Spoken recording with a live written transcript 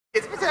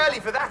It's a bit early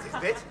for that,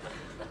 isn't it?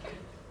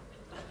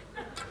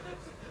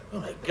 Oh,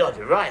 my God,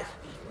 you're right.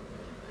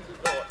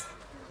 Oh,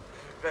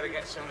 better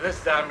get some of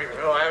this down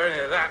before I have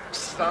any of that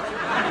stuff.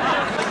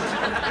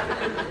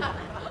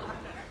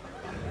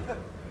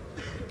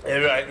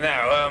 Right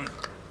now,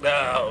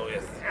 oh,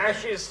 yes.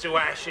 Ashes to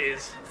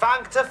ashes.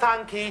 Funk to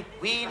funky,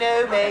 we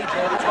know Major,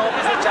 Tom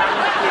is a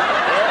junkie.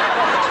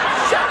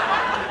 Shut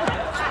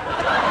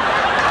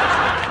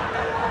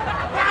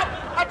up!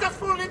 I've just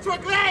fallen into a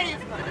grave!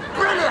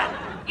 Brilliant!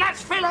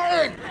 Let's fill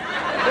it in!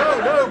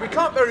 No, we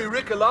can't bury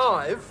Rick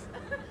alive.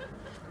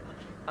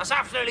 That's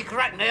absolutely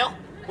correct, Neil.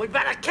 We'd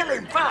better kill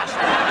him first.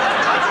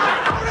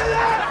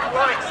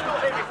 Right, it's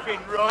not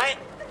everything, right?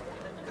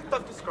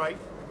 Dug this grave.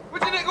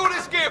 Where'd you nick all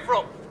this gear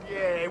from?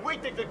 Yeah, we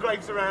dig the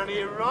graves around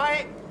here,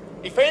 right?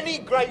 If any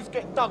graves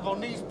get dug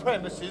on these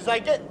premises, they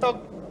get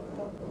dug...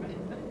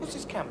 What's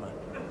this camera?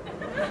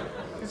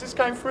 Is this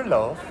going for a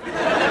laugh?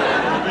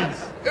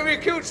 Have you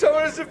killed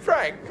someone as a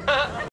prank?